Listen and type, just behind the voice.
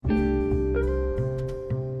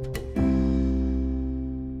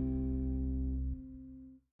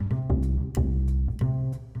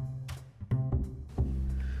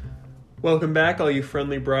Welcome back, all you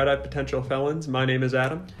friendly, bright-eyed potential felons. My name is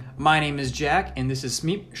Adam. My name is Jack, and this is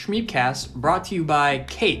Schmeepcast, brought to you by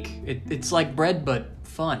Cake. It's like bread, but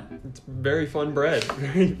fun. It's very fun bread,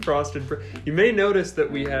 very frosted bread. You may notice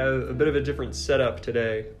that we have a bit of a different setup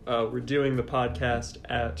today. We're doing the podcast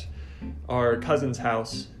at our cousin's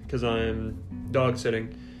house because I'm dog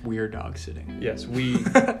sitting. We're dog sitting. Yes, we...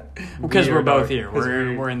 Because we're both here.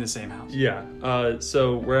 We're in the same house. Yeah,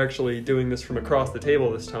 so we're actually doing this from across the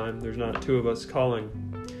table this time. There's not two of us calling.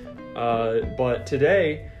 But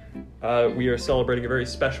today, we are celebrating a very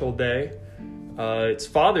special day. It's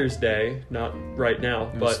Father's Day, not right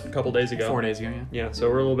now, but a couple days ago. 4 days ago, yeah. Yeah, so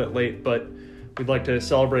we're a little bit late, but we'd like to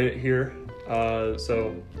celebrate it here.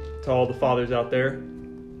 So to all the fathers out there.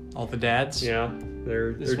 All the dads. Yeah.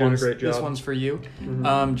 They're doing a great job. This one's for you.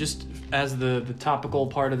 Mm-hmm. Just as the topical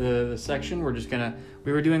part of the section,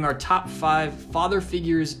 we were doing our top 5 father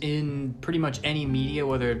figures in pretty much any media,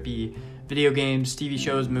 whether it be video games, TV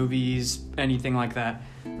shows, movies, anything like that.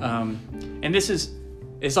 And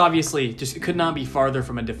it's obviously just, it could not be farther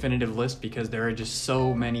from a definitive list because there are just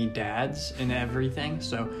so many dads in everything.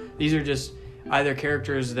 So these are just either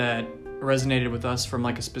characters that resonated with us from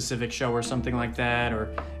like a specific show or something like that,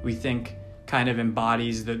 or we think kind of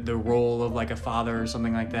embodies the role of like a father or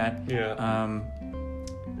something like that.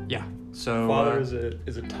 Yeah. So father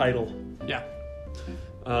is a title. Yeah.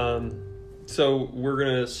 So we're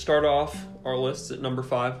gonna start off our lists at number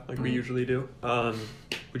 5, like we usually do.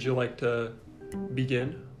 Would you like to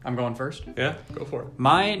begin? I'm going first. Yeah, go for it.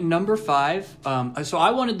 My number 5. So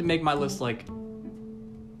I wanted to make my list like.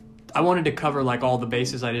 I wanted to cover like all the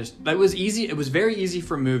bases. That was easy. It was very easy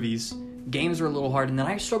for movies. Games were a little hard, and then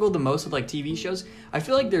I struggled the most with like TV shows. I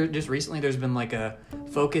feel like there's been like a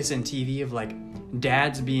focus in TV of like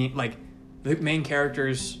dads being like the main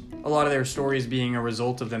characters, a lot of their stories being a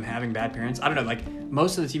result of them having bad parents. I don't know, like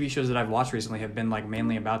most of the TV shows that I've watched recently have been like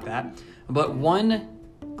mainly about that. But one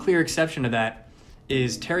clear exception to that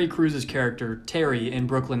is Terry Crews's character, Terry, in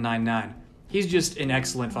Brooklyn Nine-Nine. He's just an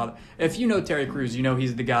excellent father. If you know Terry Crews, you know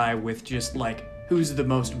he's the guy with just like, who's the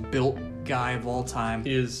most built guy of all time.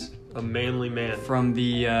 He is a manly man. From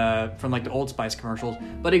like the Old Spice commercials.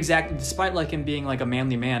 But despite like him being like a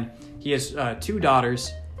manly man, he has 2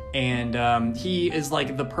 daughters, and he is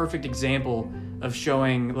like the perfect example of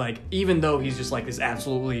showing like, even though he's just like this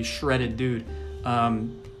absolutely shredded dude,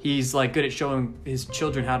 he's like good at showing his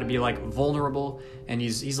children how to be like vulnerable, and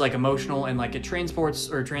he's like emotional, and like it translates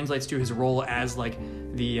to his role as like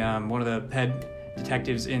the one of the head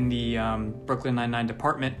detectives in the Brooklyn Nine-Nine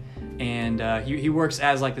department, and he works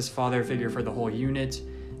as like this father figure for the whole unit,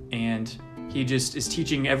 and he just is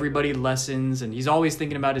teaching everybody lessons, and he's always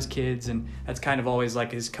thinking about his kids, and that's kind of always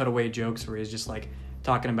like his cutaway jokes where he's just like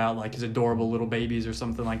talking about like his adorable little babies or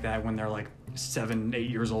something like that when they're like 7-8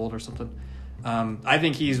 years old or something. I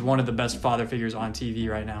think he's one of the best father figures on TV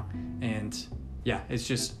right now, and yeah, it's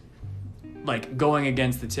just like going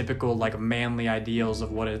against the typical like manly ideals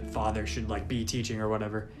of what a father should like be teaching or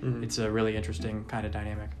whatever. Mm-hmm. It's a really interesting kind of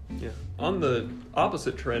dynamic. Yeah. On the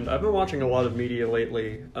opposite trend, I've been watching a lot of media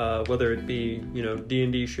lately, whether it be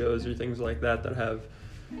D&D shows or things like that have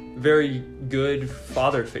very good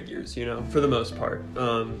father figures. For the most part,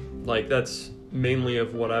 like that's mainly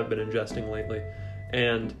of what I've been ingesting lately,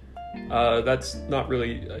 and that's not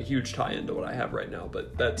really a huge tie-in to what I have right now,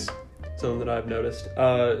 but that's something that I've noticed.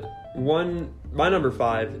 My number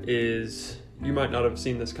 5 is, you might not have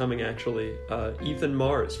seen this coming actually, Ethan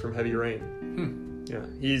Mars from Heavy Rain. Yeah,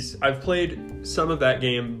 I've played some of that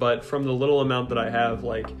game, but from the little amount that I have,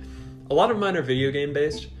 like, a lot of mine are video game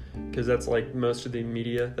based, because that's like most of the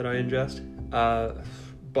media that I ingest.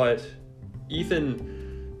 But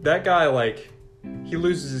Ethan, that guy, like, he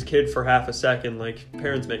loses his kid for half a second. Like,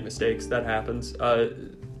 parents make mistakes, that happens.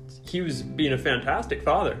 He was being a fantastic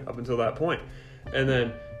father up until that point, and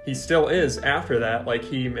then he still is after that. Like,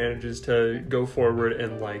 he manages to go forward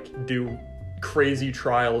and like do crazy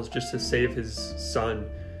trials just to save his son.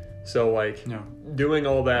 So like, doing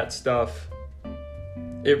all that stuff,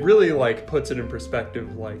 it really like puts it in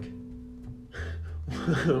perspective. Like,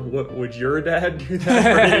 what would your dad do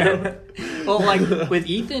that for you? Well, like with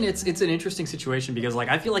Ethan, it's an interesting situation because like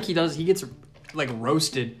I feel like he gets like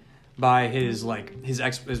roasted by his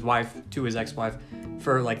ex-wife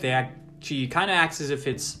for like she kind of acts as if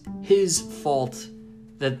it's his fault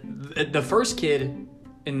that the first kid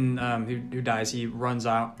in who dies, he runs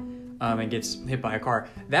out and gets hit by a car.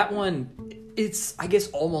 That one, it's I guess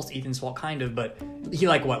almost Ethan's fault, kind of, but he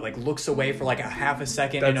looks away for like a half a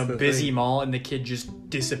second in a busy mall, and the kid just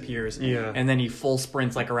disappears. And then he full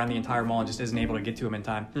sprints like around the entire mall and just isn't able to get to him in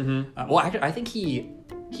time. Well, I think he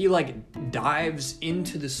he like dives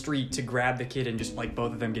into the street to grab the kid, and just like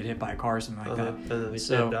both of them get hit by a car or something like that. And then the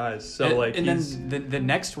kid dies. So like, and then the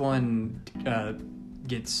next one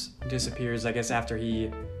disappears, I guess, after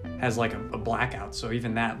he has like a blackout. So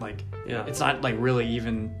even that, like, yeah, it's not like really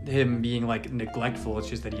even him being like neglectful. It's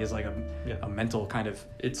just that he has like a mental kind of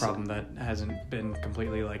problem that hasn't been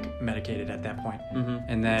completely like medicated at that point.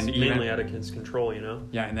 And then it's mainly out of his control, you know.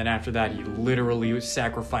 Yeah, and then after that, he literally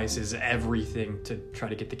sacrifices everything to try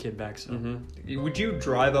to get the kid back. So, would you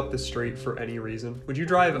drive up the street for any reason? Would you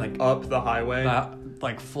drive like up the highway?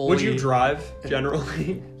 Like fully. Would you drive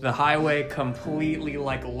generally? The highway completely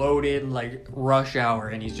like loaded, like rush hour,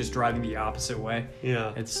 and he's just driving the opposite way.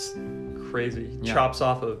 Yeah, it's crazy. Yeah. Chops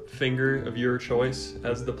off a finger of your choice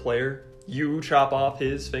as the player. You chop off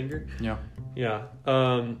his finger. Yeah.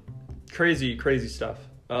 Crazy stuff.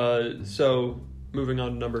 So moving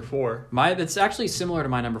on to number 4. That's actually similar to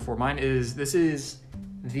my number 4. This is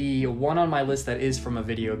the one on my list that is from a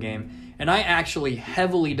video game, and I actually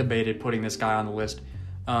heavily debated putting this guy on the list,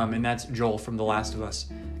 and that's Joel from The Last of Us.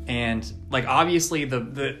 And like obviously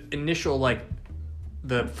the initial like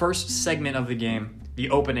the first segment of the game, the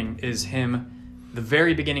opening, is him, the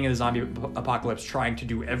very beginning of the zombie apocalypse, trying to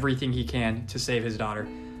do everything he can to save his daughter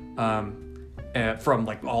from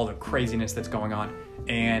like all the craziness that's going on.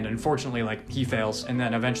 And unfortunately, like, he fails, and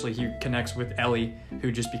then eventually he connects with Ellie,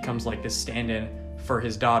 who just becomes like this stand-in for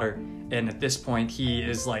his daughter. And at this point, he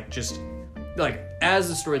is like just like, as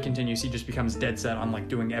the story continues, he just becomes dead set on like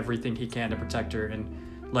doing everything he can to protect her, and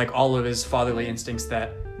like all of his fatherly instincts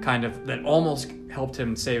that almost helped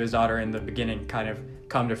him save his daughter in the beginning kind of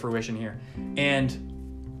come to fruition here.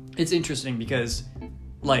 And it's interesting because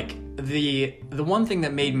like the one thing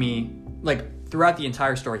that made me like, throughout the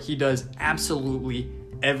entire story, he does absolutely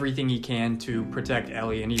everything he can to protect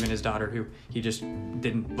Ellie and even his daughter, who he just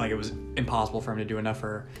didn't, like, it was impossible for him to do enough for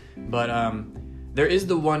her. But there is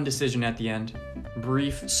the one decision at the end.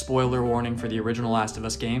 Brief spoiler warning for the original Last of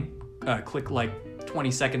Us game. Click like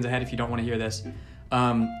 20 seconds ahead if you don't want to hear this.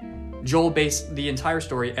 Joel based the entire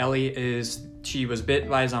story. Ellie she was bit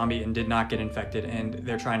by a zombie and did not get infected, and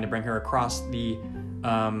they're trying to bring her across the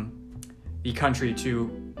country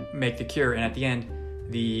to make the cure. And at the end,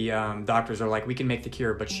 the doctors are like, we can make the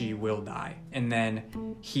cure, but she will die. And then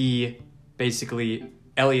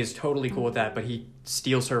Ellie is totally cool with that, but he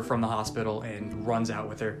steals her from the hospital and runs out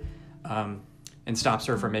with her and stops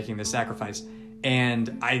her from making the sacrifice.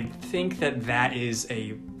 And I think that is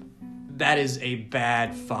a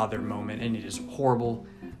bad father moment, and it is horrible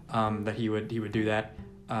that he would do that.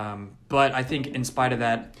 But I think in spite of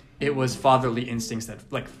that, it was fatherly instincts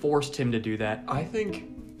that like forced him to do that. I think,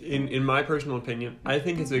 in my personal opinion, I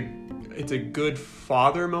think it's a good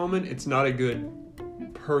father moment. It's not a good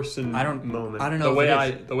person moment. I don't know.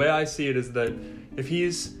 The way I see it is that if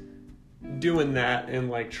he's doing that and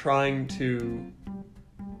like trying to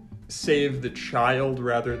save the child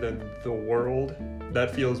rather than the world,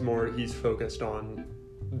 that feels more he's focused on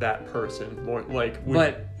that person more, like,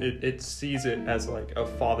 it sees it as like a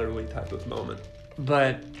fatherly type of moment.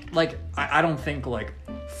 But like, I don't think like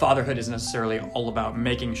fatherhood is necessarily all about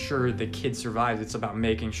making sure the kid survives. It's about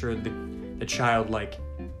making sure the child like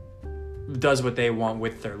does what they want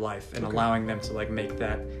with their life, and allowing them to like make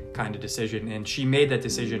that kind of decision. And she made that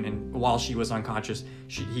decision, and while she was unconscious,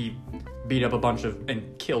 he beat up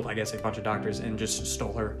and killed, I guess, a bunch of doctors and just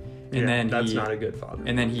stole her. And then that's not a good father.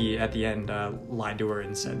 And then he, at the end, lied to her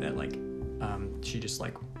and said that like she just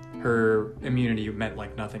like, her immunity meant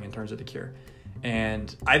like nothing in terms of the cure.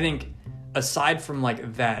 And I think aside from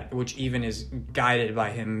like that, which even is guided by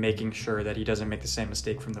him making sure that he doesn't make the same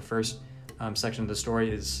mistake from the first section of the story,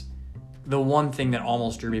 is the one thing that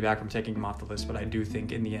almost drew me back from taking him off the list. But I do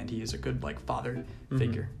think in the end he is a good like father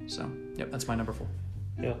figure. So yep, that's my number 4.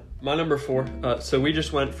 Yeah, my number 4. So we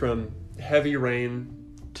just went from Heavy Rain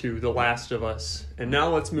to The Last of Us, and now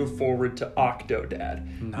let's move forward to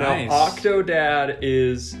Octodad. Nice. Now Octodad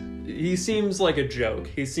he seems like a joke.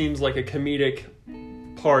 He seems like a comedic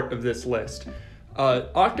part of this list.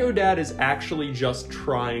 Octodad is actually just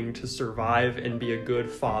trying to survive and be a good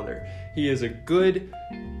father. He is a good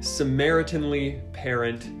Samaritanly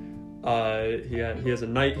parent. He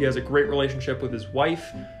has a great relationship with his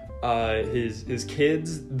wife. His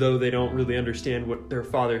kids, though they don't really understand what their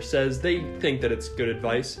father says, they think that it's good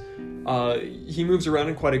advice. He moves around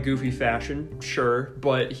in quite a goofy fashion, sure,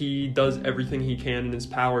 but he does everything he can in his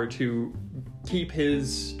power to keep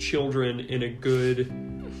his children in a good,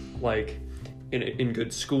 like, in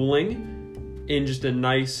good schooling, in just a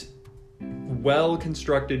nice,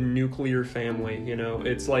 well-constructed nuclear family. You know,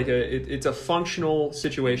 it's like it's a functional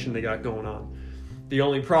situation they got going on. The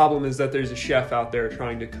only problem is that there's a chef out there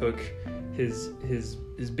trying to cook his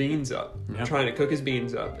beans up, trying to cook his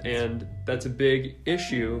beans up, and that's a big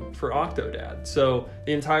issue for Octodad. So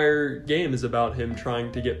the entire game is about him trying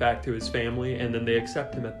to get back to his family, and then they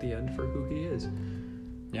accept him at the end for who he is.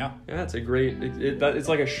 Yeah, it's a great. It's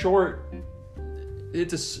like a short.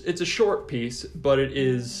 It's a short piece, but it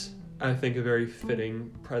is, I think, a very fitting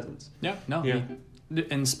presence. Yeah.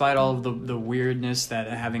 In spite of all of the weirdness that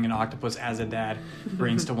having an octopus as a dad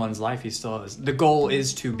brings to one's life, he still is. The goal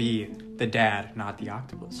is to be the dad, not the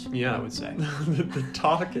octopus. Yeah, I would say. the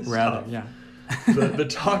talk is rather tough. Yeah. the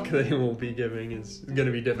talk they will be giving is going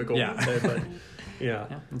to be difficult. Yeah. To say, but yeah,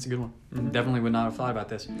 that's a good one. Mm-hmm. Definitely would not have thought about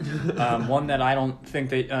this. One that I don't think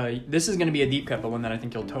this is going to be a deep cut, but one that I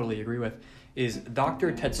think you'll totally agree with is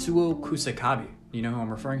Dr. Tetsuo Kusakabe. You know who I'm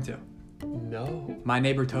referring to? No. My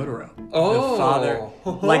Neighbor Totoro. Oh. The father.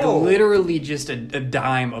 Like literally just a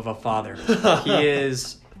dime of a father.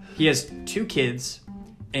 He has 2 kids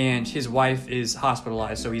and his wife is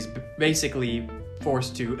hospitalized. So he's basically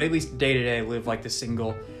forced to, at least day to day, live like the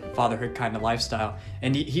single fatherhood kind of lifestyle.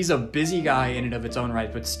 And he's a busy guy in and of its own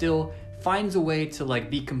right, but still finds a way to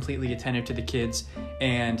like be completely attentive to the kids.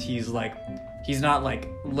 And he's not like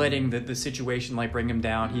letting the situation like bring him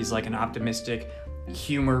down. He's like an optimistic,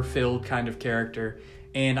 humor-filled kind of character,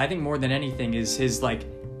 and I think more than anything is his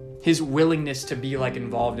willingness to be like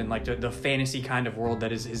involved in like the fantasy kind of world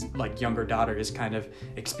that his like younger daughter is kind of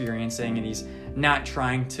experiencing, and he's not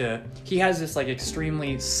trying to. He has this like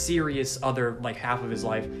extremely serious other like half of his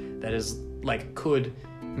life that is like could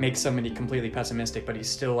make somebody completely pessimistic, but he's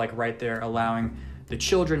still like right there allowing the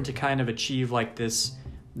children to kind of achieve like this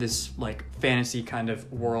like fantasy kind of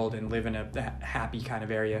world and live in a happy kind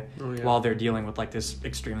of area while they're dealing with like this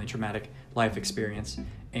extremely traumatic life experience.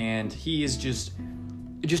 And he is just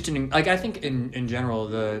like, I think in general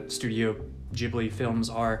the Studio Ghibli films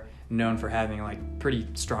are known for having like pretty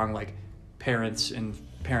strong like parents and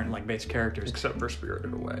parent like based characters, except for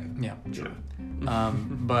Spirited Away. Yeah, true.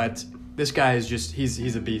 But this guy is just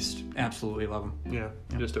he's a beast. Absolutely love him. Yeah,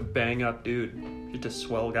 just a bang up dude, just a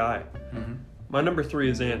swell guy. My number 3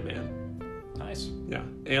 is Ant-Man. Nice. Yeah,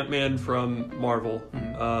 Ant-Man from Marvel.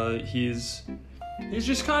 Mm-hmm. He's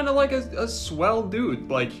just kind of like a swell dude.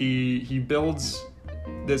 Like he builds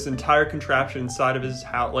this entire contraption inside of his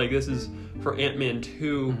house. Like this is for Ant-Man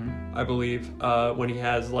 2, I believe, when he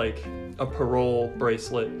has like a parole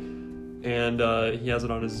bracelet, and he has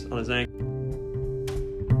it on his ankle.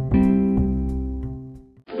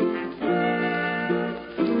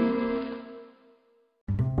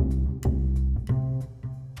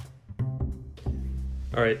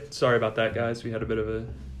 All right, sorry about that, guys. We had a bit of a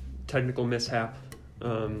technical mishap.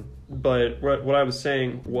 But what I was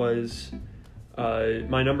saying was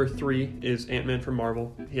my number 3 is Ant-Man from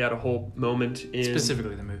Marvel. He had a whole moment in...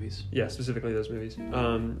 Specifically the movies. Yeah, specifically those movies.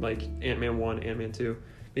 Like Ant-Man 1, Ant-Man 2.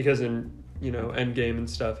 Because in, Endgame and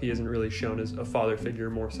stuff, he isn't really shown as a father figure,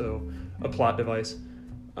 more so a plot device.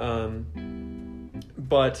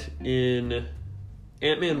 But in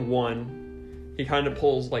Ant-Man 1, he kind of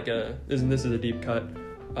pulls like this is a deep cut,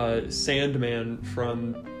 Sandman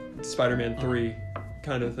from Spider-Man 3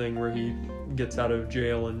 kind of thing, where he gets out of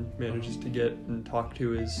jail and manages to get and talk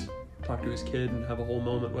to his kid and have a whole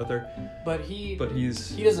moment with her. But he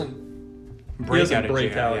doesn't break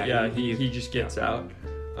out. Yeah, he just gets out.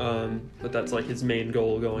 But that's like his main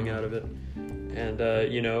goal going out of it. And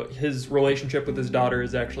his relationship with his daughter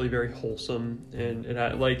is actually very wholesome, and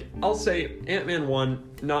I'll say Ant-Man 1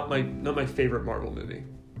 not my favorite Marvel movie.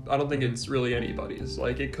 I don't think it's really anybody's.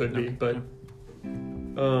 Like it could be, but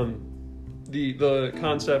the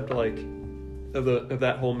concept like of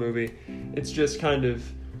that whole movie, it's just kind of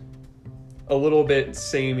a little bit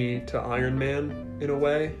samey to Iron Man in a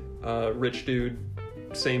way. Rich dude,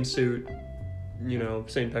 same suit,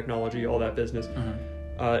 same technology, all that business.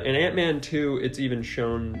 In Ant-Man 2, it's even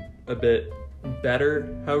shown a bit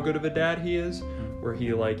better how good of a dad he is, where he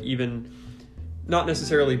even not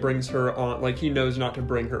necessarily brings her on, he knows not to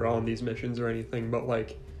bring her on these missions or anything, but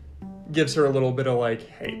gives her a little bit of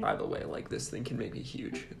hey, by the way, this thing can make me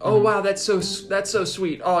huge. Oh wow, that's so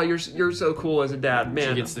sweet. Oh, you're so cool as a dad, man.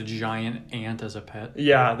 She gets the giant ant as a pet.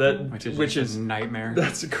 Yeah, which is a nightmare.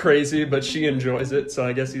 That's crazy, but she enjoys it, so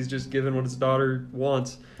I guess he's just given what his daughter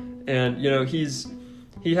wants. And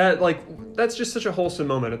he had that's just such a wholesome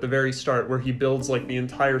moment at the very start where he builds the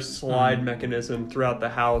entire slide mechanism throughout the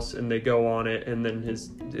house, and they go on it, and then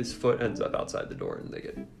his foot ends up outside the door and they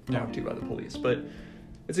get talked to by the police. But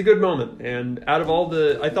it's a good moment. And out of all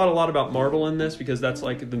I thought a lot about Marvel in this because that's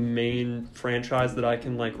the main franchise that I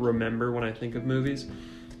can remember when I think of movies.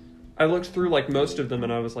 I looked through most of them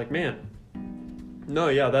and I was man, No,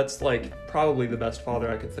 yeah, that's like probably the best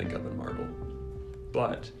father I could think of in Marvel.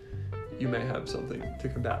 But you may have something to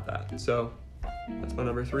combat that. So that's my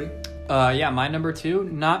number 3. Yeah, my number 2,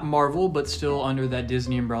 not Marvel, but still under that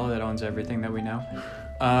Disney umbrella that owns everything that we know.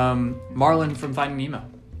 Marlin from Finding Nemo.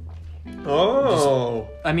 Oh.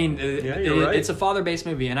 I mean, you're right. it's a father-based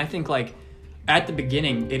movie, and I think like at the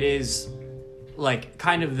beginning it is like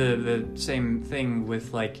kind of the same thing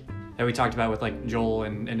with like that we talked about with like Joel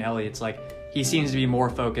and Ellie. It's like he seems to be more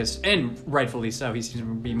focused, and rightfully so, he seems to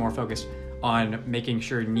be more focused on making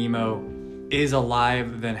sure Nemo is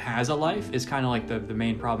alive than has a life is kind of like the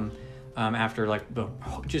main problem after like the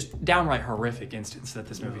just downright horrific instance that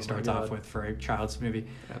this movie starts off with for a child's movie.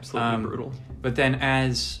 Absolutely brutal. But then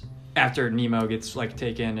after Nemo gets like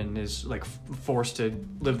taken and is like forced to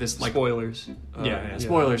live this like spoilers.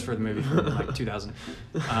 Spoilers for the movie from like 2000.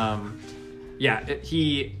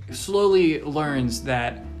 He slowly learns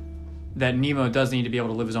that Nemo does need to be able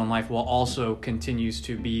to live his own life while also continues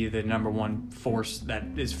to be the number one force that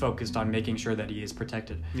is focused on making sure that he is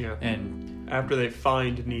protected. Yeah. And after they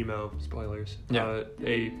find Nemo, spoilers. Yeah.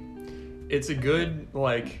 It's a good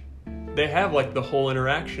like they have like the whole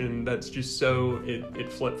interaction that's just so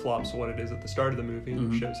it flip-flops what it is at the start of the movie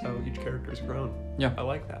and shows how each character's grown. Yeah. I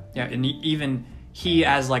like that. Yeah, and even he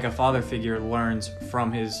as like a father figure learns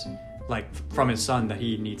from his son that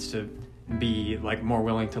he needs to be like more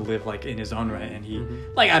willing to live like in his own right, and he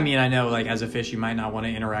like I mean I know like as a fish you might not want to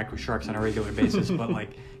interact with sharks on a regular basis but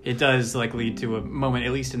like it does like lead to a moment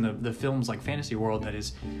at least in the film's like fantasy world that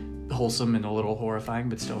is wholesome and a little horrifying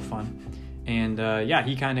but still fun. And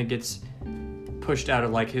he kind of gets pushed out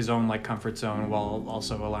of like his own like comfort zone while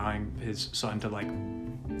also allowing his son to like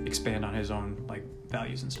expand on his own like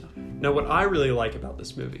values and stuff. Now what I really like about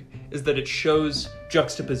this movie is that it shows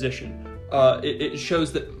juxtaposition. It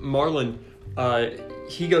shows that Marlin,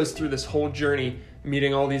 he goes through this whole journey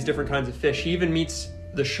meeting all these different kinds of fish. He even meets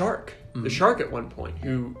the shark at one point,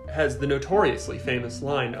 who has the notoriously famous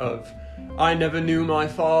line of, "I never knew my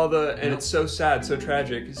father," and it's so sad, so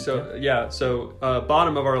tragic. So,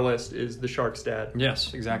 bottom of our list is the shark's dad.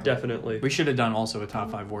 Yes, exactly. Definitely. We should have done also a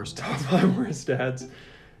top 5 worst dads. Top 5 worst dads.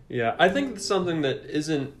 Yeah, I think something that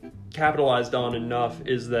isn't capitalized on enough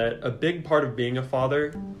is that a big part of being a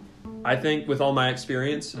father, I think with all my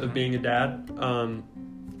experience of being a dad,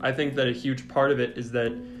 I think that a huge part of it is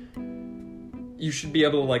that you should be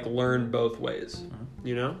able to like learn both ways,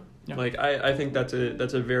 you know? Yeah. Like I think that's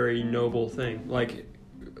a very noble thing. Like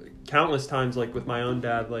countless times like with my own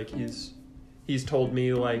dad, like he's told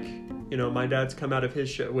me like, you know, my dad's come out of his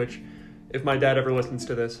shit, which if my dad ever listens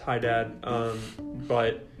to this, hi dad,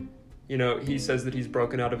 but you know, he says that he's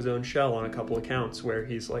broken out of his own shell on a couple accounts where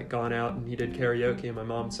he's like gone out and he did karaoke, and my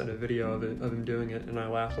mom sent a video of him doing it, and I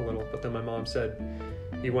laughed a little. But then my mom said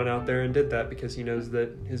he went out there and did that because he knows that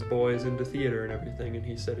his boy is into theater and everything, and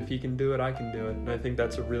he said if he can do it, I can do it. And I think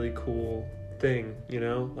that's a really cool thing, you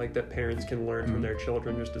know, like that parents can learn from their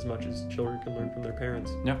children just as much as children can learn from their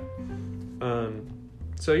parents. Yeah.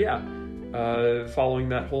 Following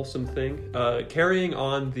that wholesome thing, carrying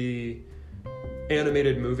on the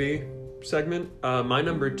animated movie segment, my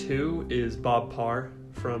number 2 is Bob Parr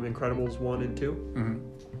from Incredibles 1 and 2.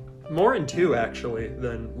 More in 2 actually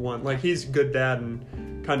than 1. Like he's a good dad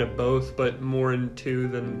in kind of both, but more in 2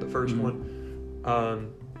 than the first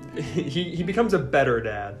one. He becomes a better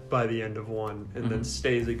dad by the end of 1 and then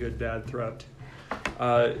stays a good dad throughout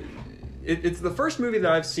 2. It's the first movie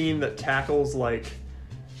that I've seen that tackles like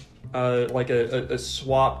a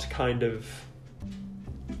swapped kind of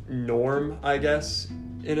norm, I guess,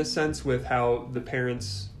 in a sense, with how the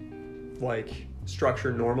parents like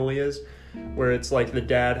structure normally is, where it's like the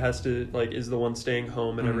dad has to like is the one staying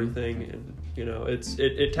home and everything, and you know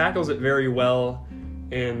it tackles it very well,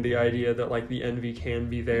 and the idea that like the envy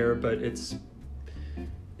can be there, but it's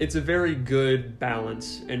a very good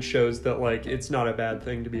balance and shows that like it's not a bad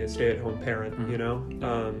thing to be a stay-at-home parent, you know.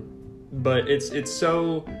 But it's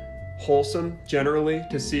so wholesome generally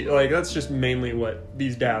to see, like that's just mainly what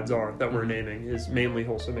these dads are that we're naming, is mainly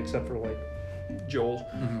wholesome, except for like Joel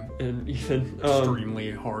and Ethan.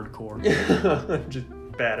 Extremely hardcore. Just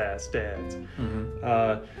badass dads.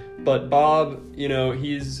 But Bob, you know,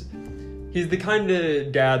 he's the kind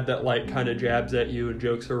of dad that like kind of jabs at you and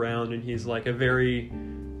jokes around, and he's like a very,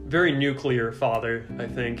 very nuclear father, I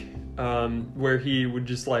think, where he would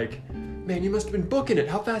just like, man, you must have been booking it.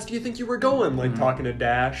 How fast do you think you were going? Like talking to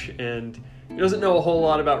Dash, and he doesn't know a whole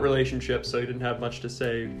lot about relationships, so he didn't have much to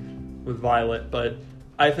say with Violet. But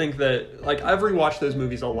I think that, like, I've rewatched those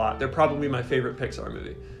movies a lot. They're probably my favorite Pixar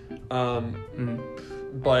movie.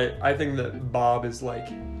 But I think that Bob is like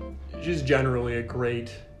just generally a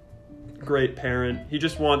great great parent. He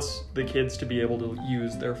just wants the kids to be able to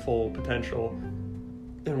use their full potential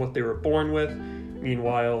and what they were born with.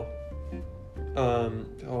 Meanwhile,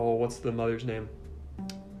 what's the mother's name?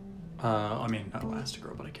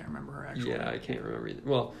 Elastigirl, but I can't remember her actually. Yeah, I can't remember either.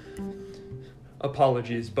 Well,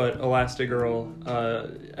 apologies, but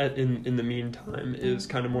Elastigirl, in the meantime, is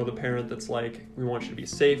kind of more the parent that's like, we want you to be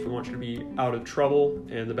safe, we want you to be out of trouble,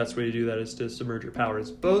 and the best way to do that is to submerge your powers.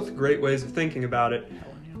 Both great ways of thinking about it,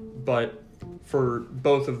 but for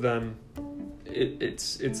both of them,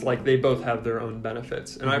 it's like they both have their own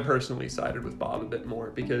benefits. And I personally sided with Bob a bit more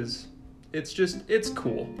because it's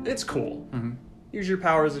cool. It's cool. Mm-hmm. Use your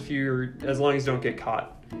powers as long as you don't get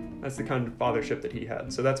caught. That's the kind of fathership that he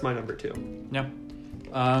had. So that's my number 2. Yeah.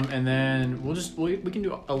 And then we can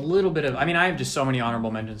do a little bit of, I have just so many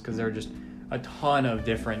honorable mentions because there are just a ton of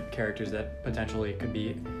different characters that potentially could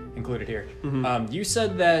be included here. Mm-hmm. You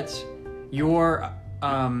said that your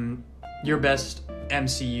best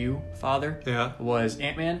MCU father was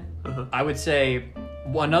Ant-Man. Uh-huh. I would say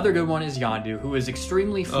another good one is Yondu, who is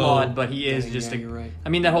extremely flawed, but he is you're right.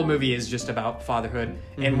 that whole movie is just about fatherhood,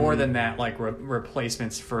 and more than that, like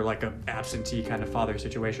replacements for like a absentee kind of father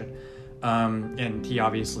situation. And he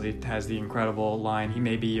obviously has the incredible line, "He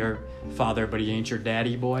may be your father, but he ain't your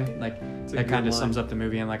daddy, boy." Like that kind of sums up the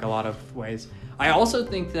movie in like a lot of ways. I also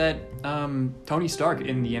think that Tony Stark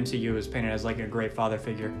in the MCU is painted as like a great father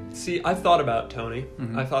figure. See, I thought about Tony.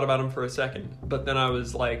 Mm-hmm. I thought about him for a second, but then I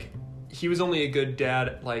was like, he was only a good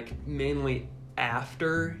dad, like, mainly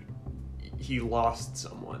after he lost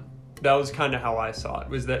someone. That was kind of how I saw it,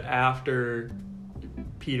 was that after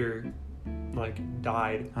Peter, like,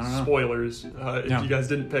 died. Spoilers, if you guys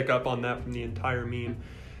didn't pick up on that from the entire meme.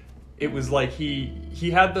 It was like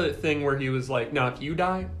he had the thing where he was like, now, if you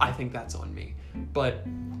die, I think that's on me. But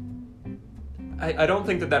I don't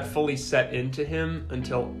think that fully set into him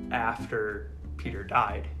until after Peter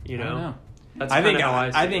died, you know? I don't know. That's kind of how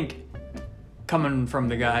I see I it. think coming from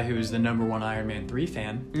the guy who's the number one Iron Man 3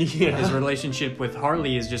 fan, Yeah. his relationship with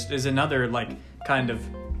Harley is another like kind of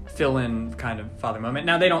fill-in kind of father moment.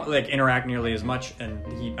 Now they don't like interact nearly as much, and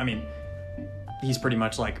he's pretty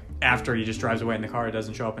much like after he just drives away in the car, it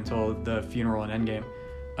doesn't show up until the funeral in Endgame.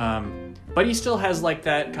 But he still has like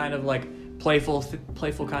that kind of like playful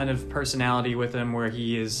kind of personality with him where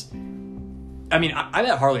he is. I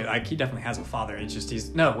bet Harley, like, he definitely has a father. It's just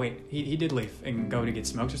he did leave and go to get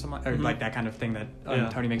smokes or something, or like that kind of thing that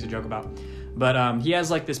Tony makes a joke about. But he has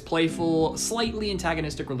like this playful, slightly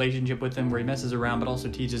antagonistic relationship with him where he messes around but also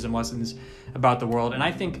teaches him lessons about the world. And I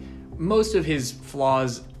think most of his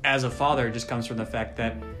flaws as a father just comes from the fact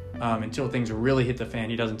that until things really hit the fan,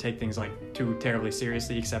 he doesn't take things like too terribly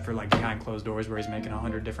seriously, except for like behind closed doors where he's making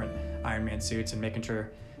 100 different Iron Man suits and making sure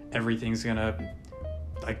everything's gonna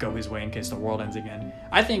like go his way in case the world ends again.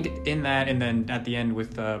 I think in that, and then at the end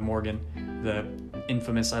with Morgan, the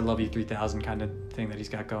infamous "I love you 3000" kind of thing that he's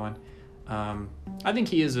got going. I think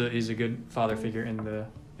he is a good father figure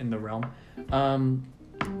in the realm.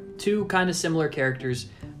 Two kind of similar characters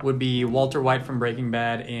would be Walter White from Breaking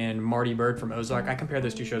Bad and Marty Byrde from Ozark. I compare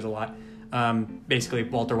those two shows a lot. Basically,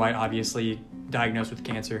 Walter White obviously diagnosed with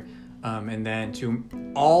cancer. And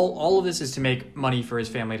then all of this is to make money for his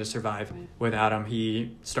family to survive. Without him,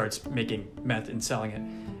 he starts making meth and selling it.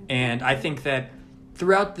 And I think that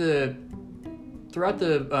throughout the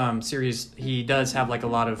series, he does have like a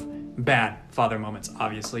lot of bad father moments,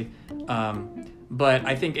 obviously. But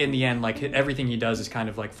I think in the end, like everything he does is kind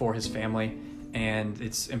of like for his family, and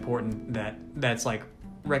it's important that that's like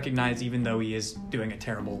recognized, even though he is doing a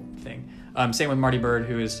terrible thing. Same with Marty Byrde,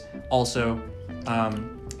 who is also.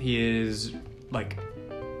 He is like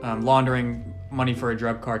laundering money for a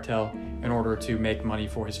drug cartel in order to make money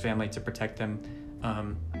for his family to protect them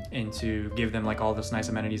and to give them like all this nice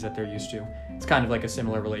amenities that they're used to. It's kind of like a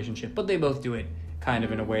similar relationship, but they both do it kind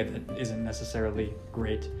of in a way that isn't necessarily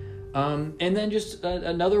great. And then just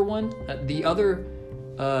another one, the other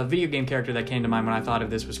video game character that came to mind when I thought of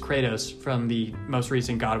this was Kratos from the most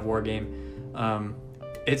recent God of War game.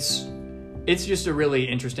 It's just a really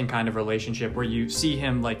interesting kind of relationship where you see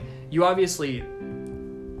him like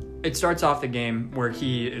it starts off the game where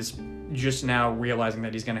he is just now realizing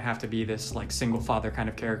that he's going to have to be this like single father kind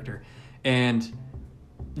of character, and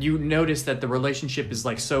you notice that the relationship is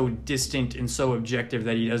like so distant and so objective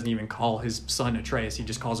that he doesn't even call his son Atreus, he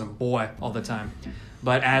just calls him boy all the time.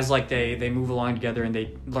 But as like they move along together and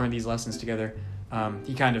they learn these lessons together,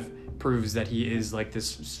 he kind of proves that he is like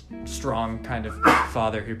this strong kind of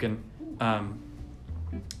father who can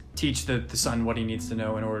teach the son what he needs to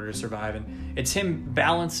know in order to survive. And it's him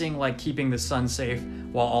balancing like keeping the son safe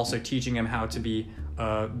while also teaching him how to be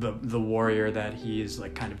the warrior that he is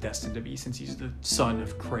like kind of destined to be, since he's the son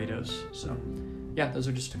of Kratos. So yeah, those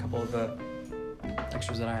are just a couple of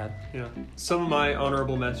extras that I had. Yeah. Some of my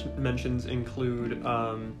honorable mentions include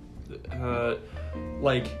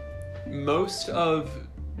like most of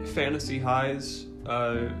Fantasy High's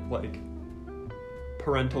like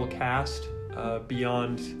parental cast,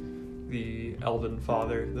 beyond the elven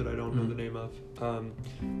father that I don't know the name of.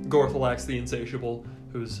 Gorthalax the Insatiable,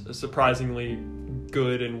 who's a surprisingly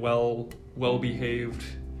good and well-behaved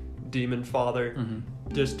demon father.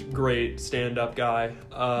 Just great stand-up guy.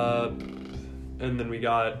 And then we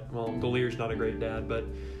got, well, Galir's not a great dad, but,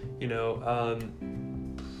 you know,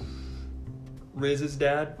 Riz's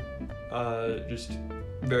dad, just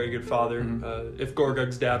very good father. If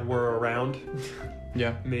Gorgug's dad were around,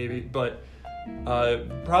 Yeah. maybe. But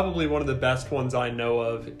probably one of the best ones I know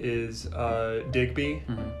of is Digby,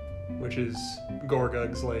 which is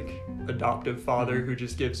Gorgug's, like, adoptive father, who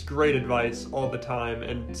just gives great advice all the time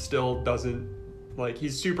and still doesn't, like,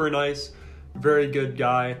 he's super nice, very good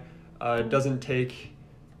guy. Doesn't take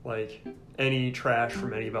like any trash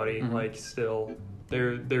from anybody. Like, still,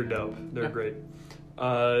 they're dope. They're great.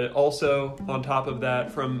 Also, on top of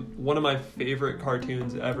that, from one of my favorite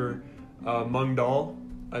cartoons ever, Mung Daal.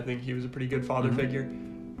 I think he was a pretty good father figure.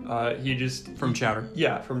 He just From Chowder.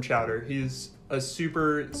 Yeah, from Chowder. He's a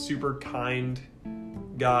super kind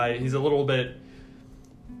guy. He's a little bit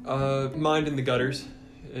mind in the gutters,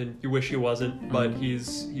 and you wish he wasn't. But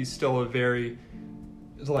he's still a very,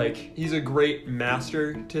 like, he's a great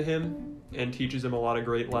master to him and teaches him a lot of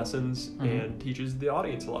great lessons and teaches the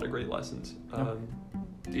audience a lot of great lessons,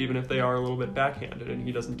 even if they are a little bit backhanded and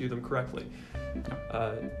he doesn't do them correctly.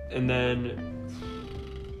 And then,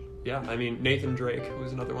 yeah, I mean, Nathan Drake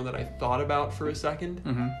was another one that I thought about for a second,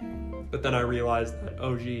 but then I realized that,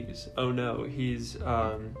 oh geez, oh no, he's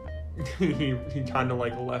he kind of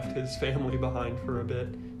like left his family behind for a bit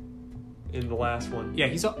in the last one. Yeah,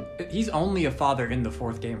 he's only a father in the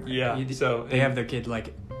fourth game. Right? Yeah, so they have their kid,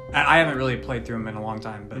 like, I haven't really played through them in a long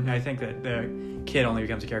time, but I think that the kid only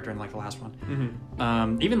becomes a character in like the last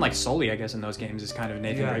one. Even like Sully, I guess, in those games is kind of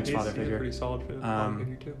Nathan Drake's father figure. He's a pretty solid father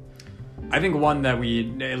figure too. I think one that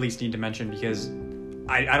we at least need to mention, because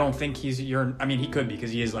I don't think he's I mean, he could be,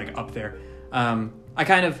 because he is like up there. I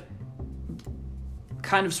kind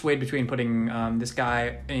of swayed between putting this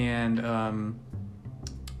guy and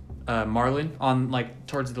Marlin on, like,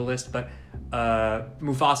 towards the list, but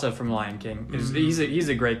Mufasa from Lion King he's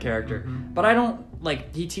a great character, but I don't,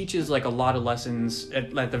 like, he teaches like a lot of lessons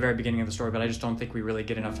at the very beginning of the story, but I just don't think we really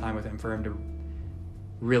get enough time with him for him to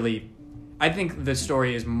really. I think the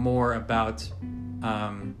story is more about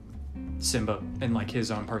Simba and like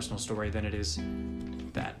his own personal story than it is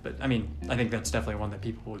that. But I mean, I think that's definitely one that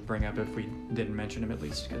people would bring up if we didn't mention him, at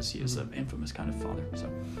least because he is an infamous kind of father. So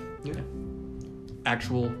Yeah.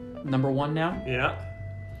 Actual number one now. Yeah.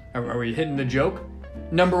 Are we hitting the joke?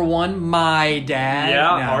 Number one, my dad.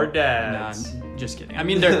 Yeah, No, our dads. No, just kidding. I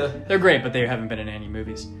mean, they're great, but they haven't been in any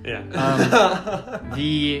movies. Yeah.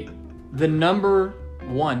 The number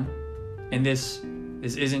one, and this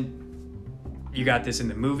isn't. You got this in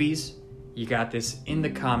the movies. You got this in the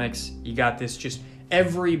comics. You got this just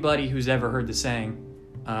everybody who's ever heard the saying,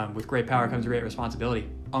 with great power comes great responsibility.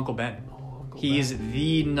 Uncle Ben. He's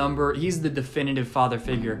the definitive father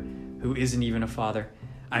figure who isn't even a father.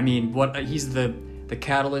 I mean, he's the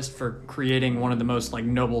catalyst for creating one of the most like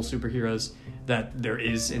noble superheroes that there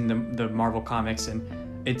is in the Marvel comics, and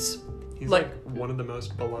he's like one of the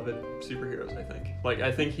most beloved superheroes, I think. Like,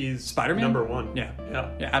 I think he's Spider-Man? number one. Yeah,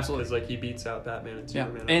 absolutely. Because like he beats out Batman and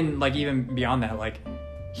Superman. Yeah, and like even beyond that, like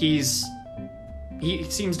he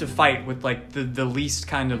seems to fight with like the least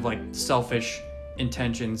kind of like selfish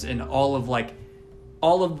intentions, and all of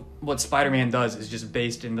what Spider-Man does is just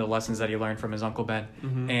based in the lessons that he learned from his Uncle Ben.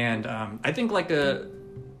 And I think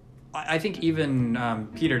I think even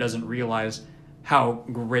Peter doesn't realize how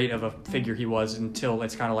great of a figure he was until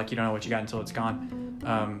it's kind of like you don't know what you got until it's gone.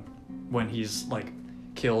 When he's like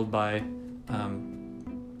killed by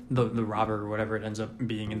the robber or whatever it ends up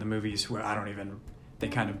being in the movies, where they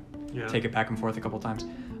kind of take it back and forth a couple times.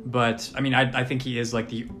 But I mean, I think he is like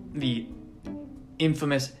the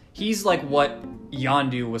infamous. He's like what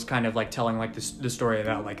Yondu was kind of like telling like the story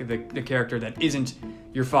about, like the character that isn't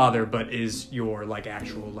your father but is your like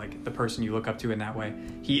actual like the person you look up to in that way.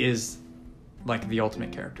 He is like the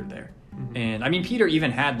ultimate character there. And I mean, Peter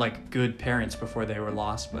even had like good parents before they were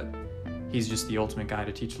lost, but he's just the ultimate guy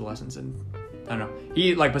to teach the lessons. And I don't know,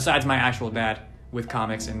 he like, besides my actual dad with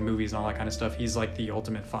comics and movies and all that kind of stuff, he's like the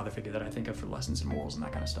ultimate father figure that I think of for lessons and morals and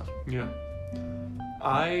that kind of stuff. Yeah.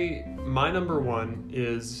 My number one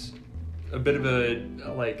is a bit of a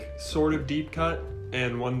like sort of deep cut,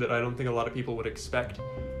 and one that I don't think a lot of people would expect.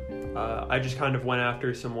 I just kind of went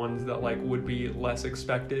after some ones that like would be less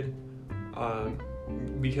expected,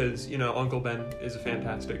 because Uncle Ben is a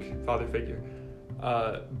fantastic father figure.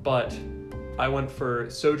 But I went for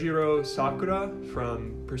Sojiro Sakura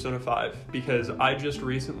from Persona 5 because I just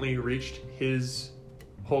recently reached his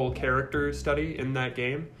whole character study in that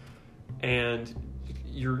game, and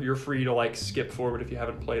you're free to like skip forward if you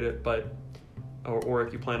haven't played it, but or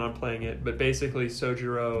if you plan on playing it. But basically,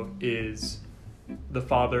 Sojiro is the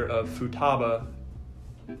father of Futaba,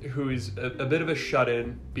 who is a bit of a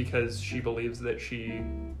shut-in because she believes that she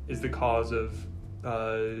is the cause of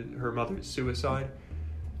her mother's suicide,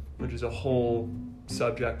 which is a whole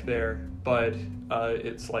subject there, but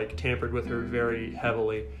it's like tampered with her very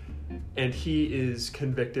heavily, and he is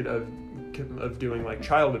convicted of doing like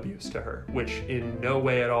child abuse to her, which in no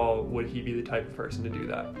way at all would he be the type of person to do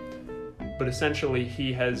that. But essentially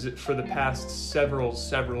he has, for the past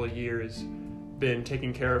several years, been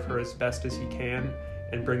taking care of her as best as he can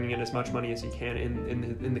and bringing in as much money as he can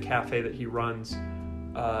in the cafe that he runs,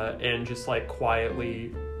 and just like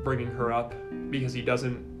quietly bringing her up because he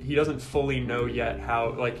doesn't fully know yet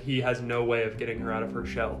how, like he has no way of getting her out of her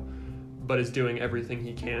shell, but is doing everything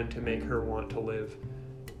he can to make her want to live.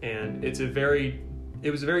 And it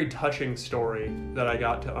was a very touching story that I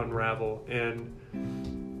got to unravel, and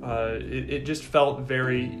it just felt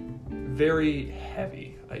very, very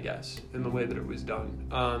heavy, I guess, in the way that it was done.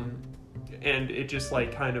 And it just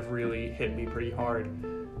like kind of really hit me pretty hard,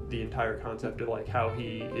 the entire concept of like how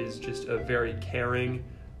he is just a very caring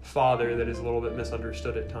father that is a little bit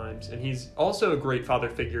misunderstood at times. And he's also a great father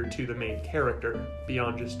figure to the main character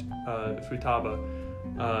beyond just Futaba.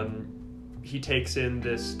 He takes in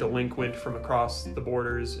this delinquent from across the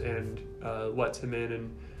borders and lets him in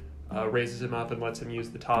and raises him up and lets him use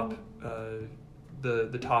the top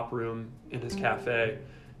room in his cafe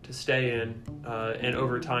to stay in, and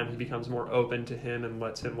over time he becomes more open to him and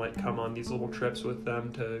lets him like come on these little trips with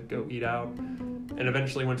them to go eat out. And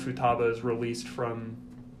eventually when Futaba is released from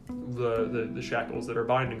the shackles that are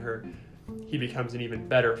binding her, he becomes an even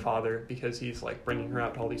better father because he's like bringing her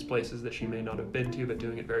out to all these places that she may not have been to, but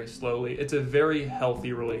doing it very slowly. It's a very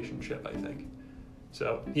healthy relationship, I think.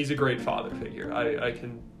 So he's a great father figure. I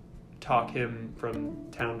can talk him from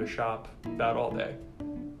town to shop about all day.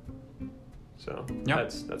 So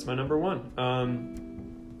yep. That's my number one.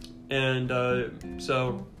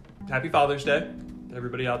 So happy Father's Day to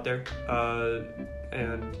everybody out there.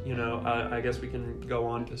 And I guess we can go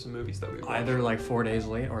on to some movies that we watched. Either like 4 days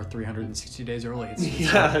late or 360 days early.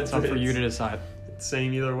 It's up for you to decide. It's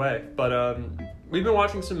same either way. But we've been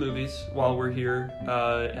watching some movies while we're here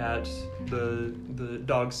at the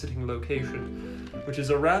dog sitting location, which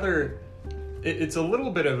is it's a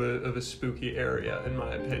little bit of a spooky area in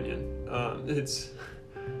my opinion. It's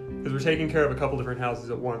because we're taking care of a couple different houses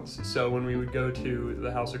at once. So when we would go to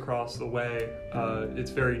the house across the way,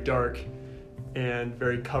 it's very dark and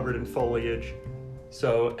very covered in foliage.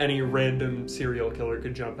 So any random serial killer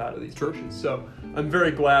could jump out of these bushes. So I'm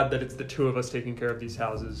very glad that it's the two of us taking care of these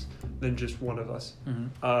houses than just one of us.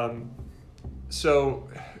 Mm-hmm. So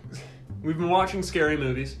we've been watching scary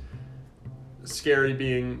movies. Scary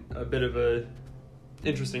being a bit of a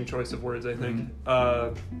interesting choice of words, I think.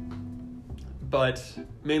 Mm-hmm. But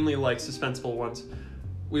mainly like suspenseful ones.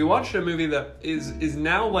 We watched a movie that is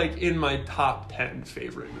now like in my top 10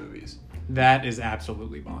 favorite movies. That is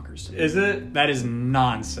absolutely bonkers. Isn't it? That is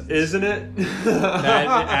nonsense. Isn't it? That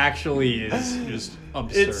actually is just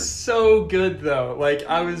absurd. It's so good though. Like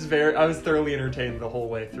I was thoroughly entertained the whole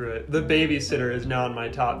way through it. The Babysitter is now in my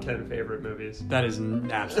top 10 favorite movies. That is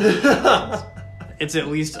absolutely nonsense. It's at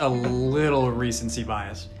least a little recency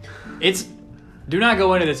bias. Do not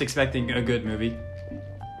go into this expecting a good movie.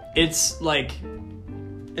 It's like...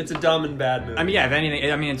 It's a dumb and bad movie. I mean, yeah, if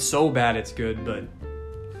anything... it's so bad it's good, but...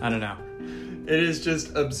 I don't know. It is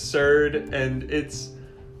just absurd, and it's...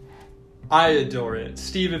 I adore it.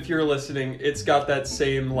 Steve, if you're listening, it's got that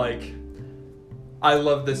same, like... I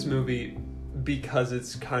love this movie because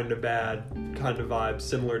it's kind of bad kind of vibe,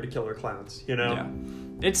 similar to Killer Clowns, Yeah.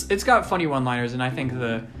 It's got funny one-liners, and I think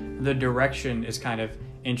the direction is kind of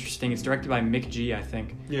interesting. It's directed by Mick G, I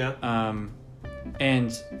think. Yeah.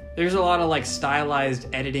 And there's a lot of like stylized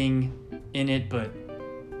editing in it, but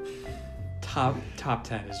top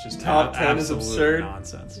 10 is just top 10 is absurd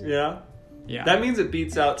nonsense. Yeah. That means it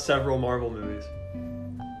beats out several Marvel movies.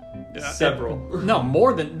 Several. No,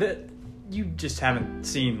 more than that. You just haven't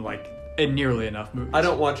seen like nearly enough movies. I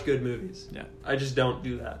don't watch good movies. Yeah. I just don't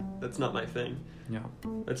do that. That's not my thing. Yeah.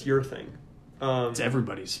 That's your thing. It's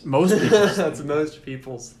everybody's. Most people's That's most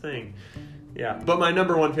people's thing. Yeah, but my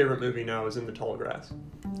number one favorite movie now is In the Tall Grass.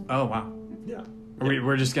 Oh wow. Yeah.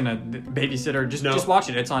 We're just gonna Babysitter. Just watch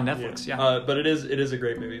it. It's on Netflix. Yeah. But it is a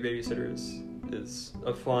great movie. Babysitter is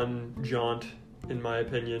a fun jaunt, in my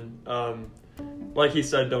opinion. Like he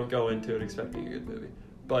said, don't go into it expecting a good movie,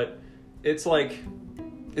 but it's like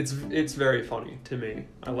it's very funny to me.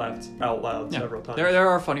 I laughed out loud several times. There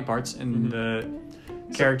are funny parts, and the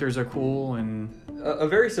characters are cool, and a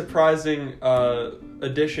very surprising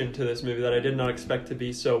addition to this movie that I did not expect to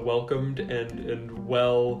be so welcomed and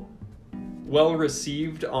well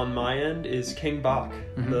received on my end is King Bach,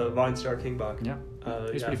 the Vine star King Bach. Yeah,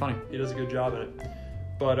 he's pretty funny. He does a good job in it.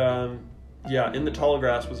 But In the Tall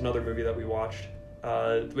Grass was another movie that we watched,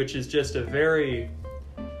 which is just a very...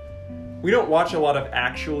 We don't watch a lot of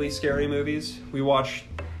actually scary movies. We watch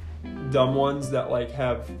dumb ones that like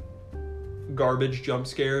have garbage jump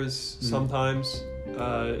scares sometimes.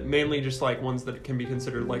 Mainly just like ones that can be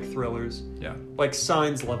considered like thrillers. Yeah. Like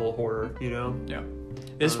Signs level horror, you know? Yeah.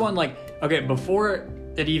 This one, like, okay, before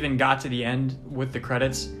it even got to the end with the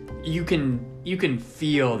credits, you can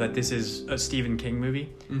feel that this is a Stephen King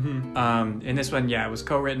movie. And this one, it was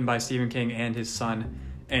co-written by Stephen King and his son.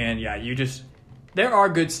 And there are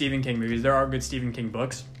good Stephen King movies. There are good Stephen King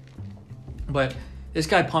books. But this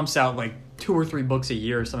guy pumps out like 2 or 3 books a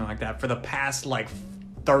year or something like that for the past like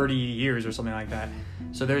 30 years or something like that.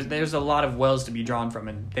 So there's a lot of wells to be drawn from,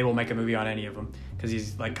 and they will make a movie on any of them because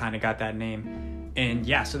he's like kind of got that name. And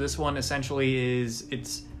so this one essentially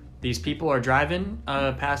it's these people are driving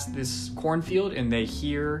past this cornfield, and they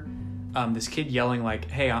hear this kid yelling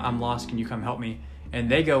like, "Hey, I'm lost, can you come help me?"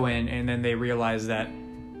 And they go in, and then they realize that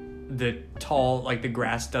the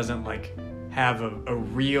grass doesn't like have a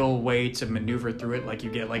real way to maneuver through it. Like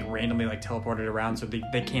you get like randomly like teleported around, so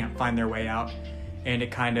they can't find their way out. And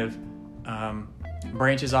it kind of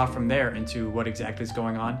branches off from there into what exactly is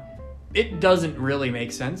going on. It doesn't really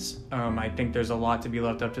make sense. I think there's a lot to be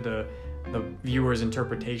left up to the viewer's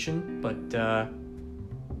interpretation, but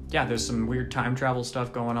there's some weird time travel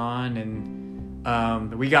stuff going on,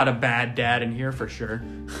 and we got a bad dad in here for sure.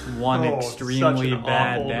 One extremely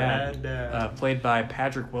bad dad. Played by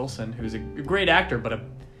Patrick Wilson, who's a great actor, but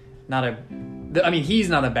he's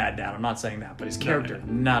not a bad dad. I'm not saying that, but his character,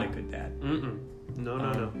 not a good dad.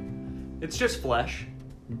 No. It's just flesh.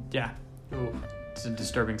 Yeah. Oof. It's a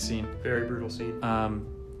disturbing scene. Very brutal scene.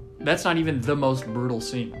 That's not even the most brutal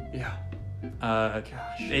scene. Yeah.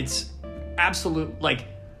 Gosh. It's absolute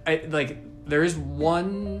there's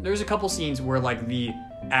a couple scenes where like the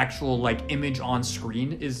actual like image on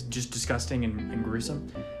screen is just disgusting and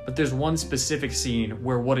gruesome. But there's one specific scene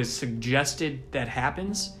where what is suggested that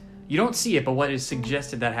happens, you don't see it, but what is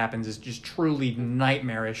suggested that happens is just truly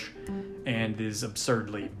nightmarish and is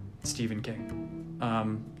absurdly Stephen King.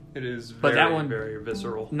 It is but that one, very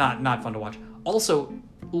visceral. Not fun to watch. Also,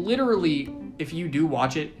 literally, if you do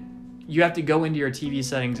watch it, you have to go into your TV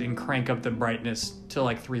settings and crank up the brightness to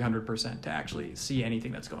like 300% to actually see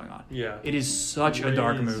anything that's going on. Yeah. It is such a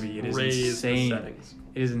dark movie. It is insane. The settings.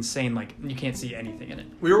 It is insane. Like, you can't see anything in it.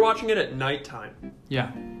 We were watching it at nighttime.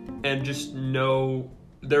 Yeah. And just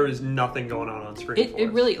there is nothing going on screen.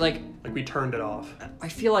 It really, like we turned it off. I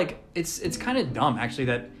feel like it's kind of dumb, actually,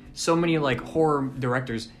 that so many like horror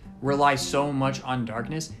directors rely so much on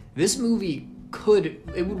darkness. This movie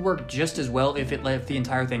would work just as well if the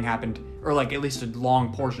entire thing happened, or like at least a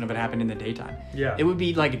long portion of it happened in the daytime. Yeah. It would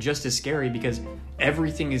be like just as scary because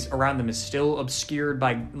everything is around them is still obscured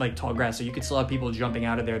by like tall grass, so you could still have people jumping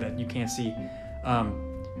out of there that you can't see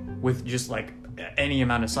with just like any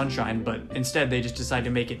amount of sunshine, but instead they just decide to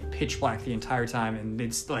make it pitch black the entire time, and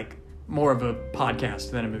it's like more of a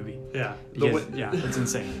podcast than a movie. Yeah. It's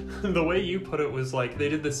insane. The way you put it was like they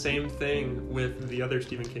did the same thing with the other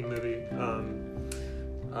Stephen King movie,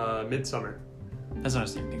 Midsommar. That's not a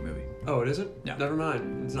Stephen King movie. Oh, it isn't? Yeah. Never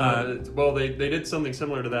mind. It's not, well, they did something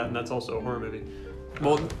similar to that, and that's also a horror movie.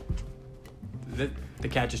 Well, the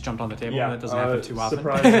cat just jumped on the table. Yeah, that doesn't happen too often.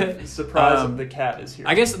 Surprise! The cat is here.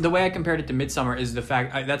 I guess the way I compared it to Midsommar is the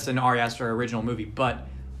fact that's an Ari Aster original movie, but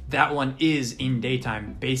that one is in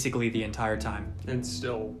daytime basically the entire time, and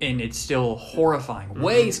it's still horrifying,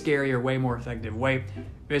 way scarier, way more effective.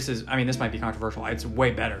 This might be controversial. It's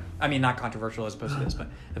way better. I mean, not controversial as opposed to this, but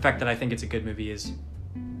the fact that I think it's a good movie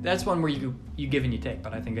that's one where you give and you take.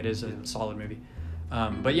 But I think it is a solid movie.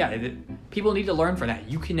 People need to learn from that.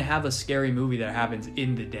 You can have a scary movie that happens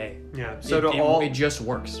in the day. Yeah. So it just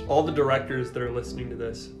works. All the directors that are listening to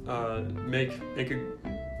this,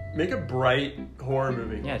 make a bright horror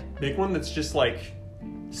movie. Yeah. Make one that's just like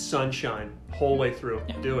sunshine whole way through.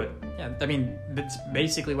 Yeah. Do it. Yeah. I mean, that's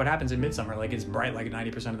basically what happens in Midsommar. Like, it's bright like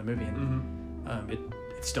 90% of the movie. And,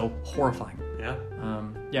 it's still horrifying. Yeah.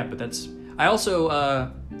 Yeah, but that's... I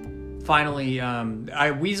also finally...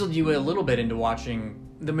 I weaseled you a little bit into watching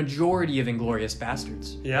the majority of Inglourious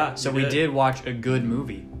Bastards. Yeah. So we did watch a good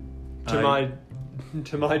movie. To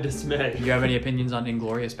my dismay. Do you have any opinions on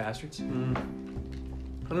Inglourious Bastards? I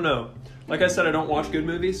don't know. Like I said, I don't watch good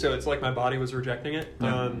movies, so it's like my body was rejecting it.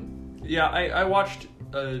 Yeah. I watched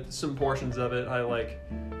some portions of it.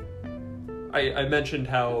 I mentioned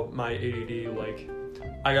how my ADD, like,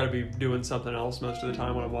 I gotta be doing something else most of the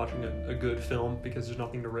time when I'm watching a good film because there's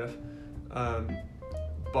nothing to riff.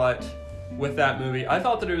 But with that movie, I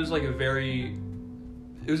thought that it was like a very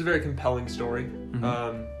compelling story.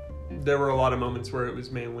 There were a lot of moments where it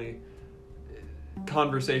was mainly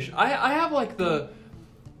conversation. I have like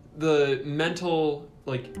the mental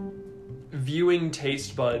like viewing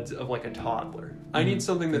taste buds of like a toddler. I need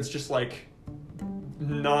something that's just like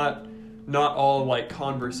not all like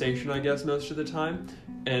conversation, I guess, most of the time,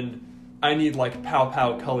 and I need like pow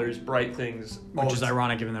colors, bright things, which is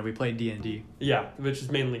ironic given that we played D&D. Yeah, which is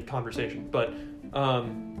mainly conversation, but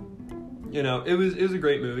you know, it was a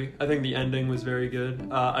great movie. I think the ending was very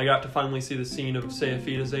good. I got to finally see the scene of say Auf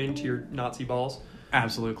Wiedersehen to your Nazi balls.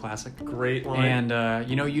 Absolute classic. Great line. And,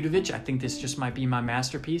 you know, Yudovich, I think this just might be my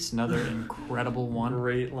masterpiece. Another incredible one.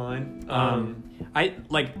 Great line. I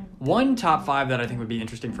like one top 5 that I think would be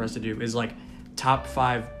interesting for us to do is like top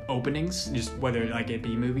 5 openings, just whether like it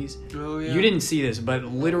be movies. Oh, yeah. You didn't see this, but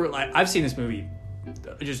literally, I've seen this movie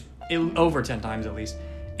just over 10 times at least.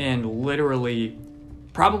 And literally,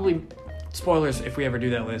 probably, spoilers if we ever do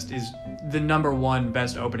that list, is the number 1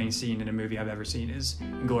 best opening scene in a movie I've ever seen is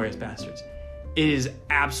Inglourious Bastards. It is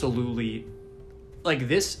absolutely like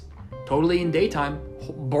this, totally in daytime,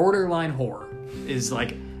 borderline horror. Is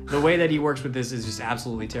like the way that he works with this is just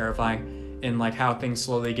absolutely terrifying, and like how things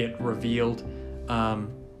slowly get revealed.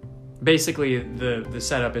 Basically, the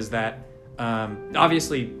setup is that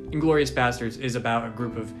obviously Inglourious Bastards is about a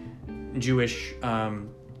group of Jewish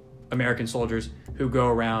American soldiers who go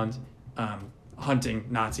around hunting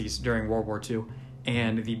Nazis during World War II.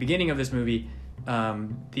 And at the beginning of this movie,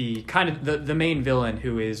 the main villain,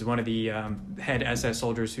 who is one of the head SS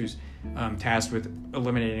soldiers who's tasked with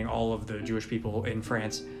eliminating all of the Jewish people in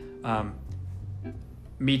France,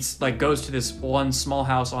 goes to this one small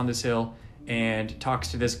house on this hill and talks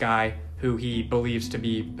to this guy who he believes to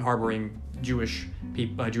be harboring Jewish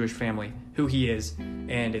family, who he is,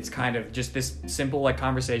 and it's kind of just this simple like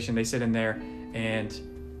conversation. They sit in there, and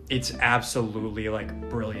it's absolutely like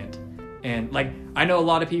brilliant. And like I know a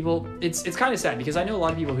lot of people, it's kind of sad because I know a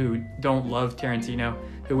lot of people who don't love Tarantino,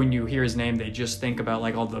 who when you hear his name they just think about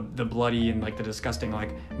like all the bloody and like the disgusting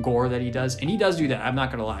like gore that he does, and he does do that, I'm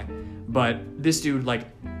not gonna lie. But this dude, like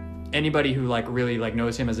anybody who like really like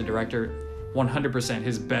knows him as a director, 100%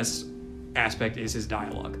 his best aspect is his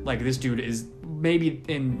dialogue. Like this dude is maybe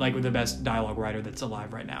in like the best dialogue writer that's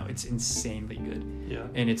alive right now. It's insanely good. Yeah.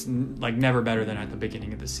 And it's like never better than at the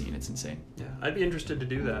beginning of the scene. It's insane. Yeah, I'd be interested to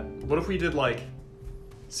do that. What if we did like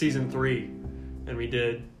season 3 and we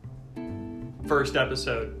did first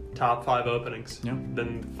episode top 5 openings, Yeah.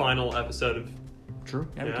 then final episode of True.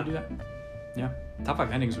 Yeah, we could do that. Yeah. Top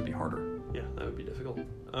 5 endings would be harder. Yeah, that would be difficult.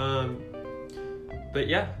 But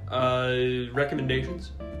yeah,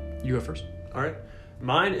 recommendations. You go first. All right.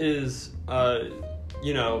 Mine is, this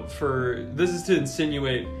is to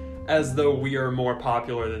insinuate as though we are more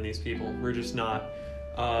popular than these people. We're just not.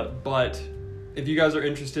 But if you guys are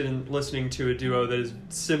interested in listening to a duo that is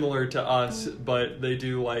similar to us, but they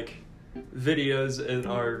do like videos and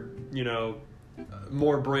are,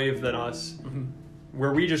 more brave than us,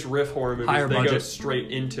 where we just riff horror movies, Higher they budget. go straight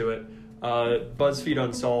into it. BuzzFeed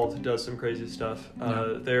Unsolved does some crazy stuff.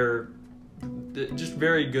 They're just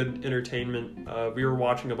very good entertainment. We were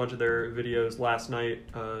watching a bunch of their videos last night,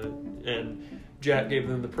 and Jack gave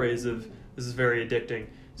them the praise of this is very addicting.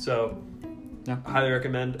 So, highly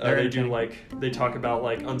recommend. They talk about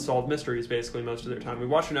like unsolved mysteries basically most of their time. We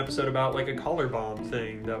watched an episode about like a collar bomb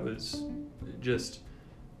thing that was just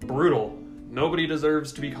brutal. Nobody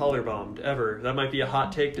deserves to be collar bombed ever. That might be a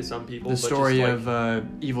hot take to some people. The but story just, of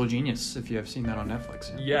Evil Genius, if you have seen that on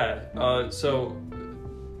Netflix. Yeah. So,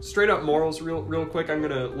 straight up morals, real quick. I'm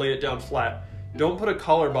gonna lay it down flat. Don't put a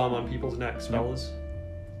collar bomb on people's necks, fellas.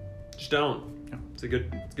 Just don't. Yeah. It's a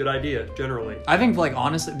good idea generally. I think, like,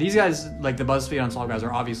 honestly, these guys, like the BuzzFeed Unsolved guys,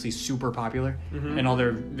 are obviously super popular, and all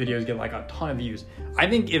their videos get like a ton of views. I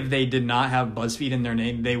think if they did not have BuzzFeed in their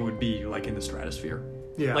name, they would be like in the stratosphere.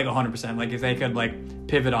 Yeah. Like 100%. Like if they could like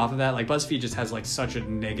pivot off of that, like BuzzFeed just has like such a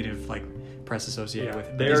negative like press associated with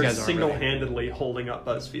it. They These are guys aren't single-handedly holding up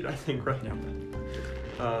BuzzFeed, I think, right now.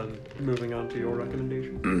 Moving on to your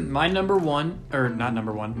recommendation. My number one, or not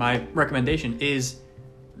number one, my recommendation is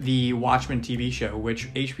the Watchmen TV show,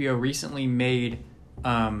 which HBO recently made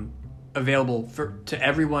available to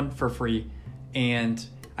everyone for free. And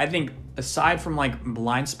I think aside from like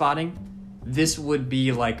Blind Spotting, this would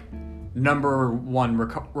be like number one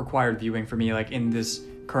required viewing for me, like in this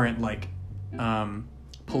current like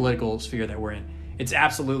political sphere that we're in. It's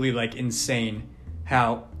absolutely like insane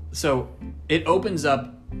how, so it opens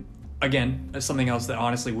up, again, as something else that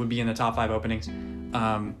honestly would be in the top 5 openings.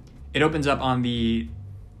 It opens up on the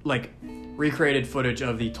like recreated footage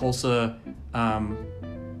of the Tulsa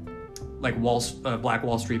like Black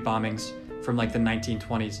Wall Street bombings from like the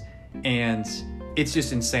 1920s, and it's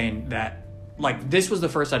just insane that like this was the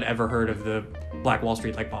first I'd ever heard of the Black Wall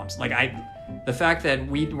Street like bombs. Like the fact that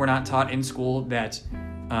we were not taught in school that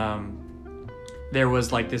there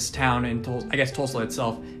was like this town in Tulsa, I guess Tulsa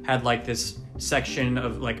itself had like this section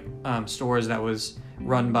of like stores that was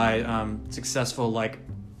run by successful like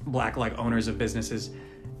black like owners of businesses,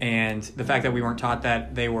 and the fact that we weren't taught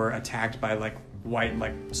that they were attacked by like white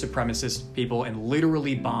like supremacist people and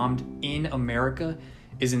literally bombed in America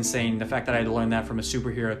is insane. The fact that I had to learn that from a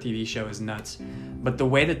superhero TV show is nuts. But the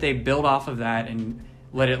way that they build off of that and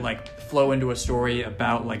let it like flow into a story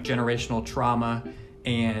about like generational trauma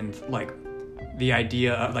and like the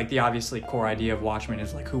idea of, like the obviously core idea of Watchmen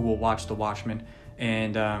is like who will watch the Watchmen,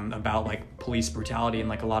 and about like police brutality in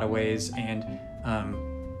like a lot of ways, and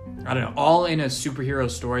I don't know, all in a superhero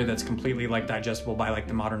story that's completely like digestible by like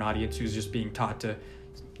the modern audience who's just being taught to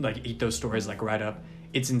like eat those stories like right up.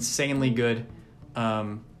 It's insanely good.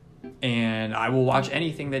 And I will watch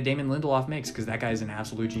anything that Damon Lindelof makes because that guy is an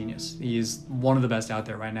absolute genius. He is one of the best out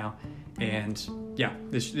there right now. And yeah,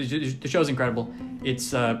 the show's incredible.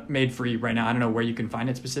 It's made free right now. I don't know where you can find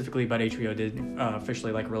it specifically, but HBO did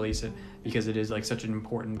officially like release it because it is like such an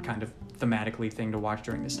important kind of thematically thing to watch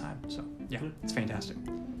during this time. So yeah, it's fantastic.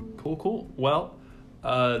 Cool. Well,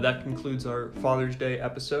 that concludes our Father's Day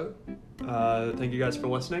episode. Thank you guys for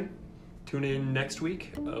listening. Tune in next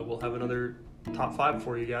week. We'll have another top 5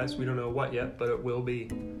 for you guys. We don't know what yet, but it will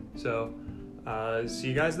be. So, see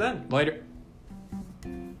you guys then. Later.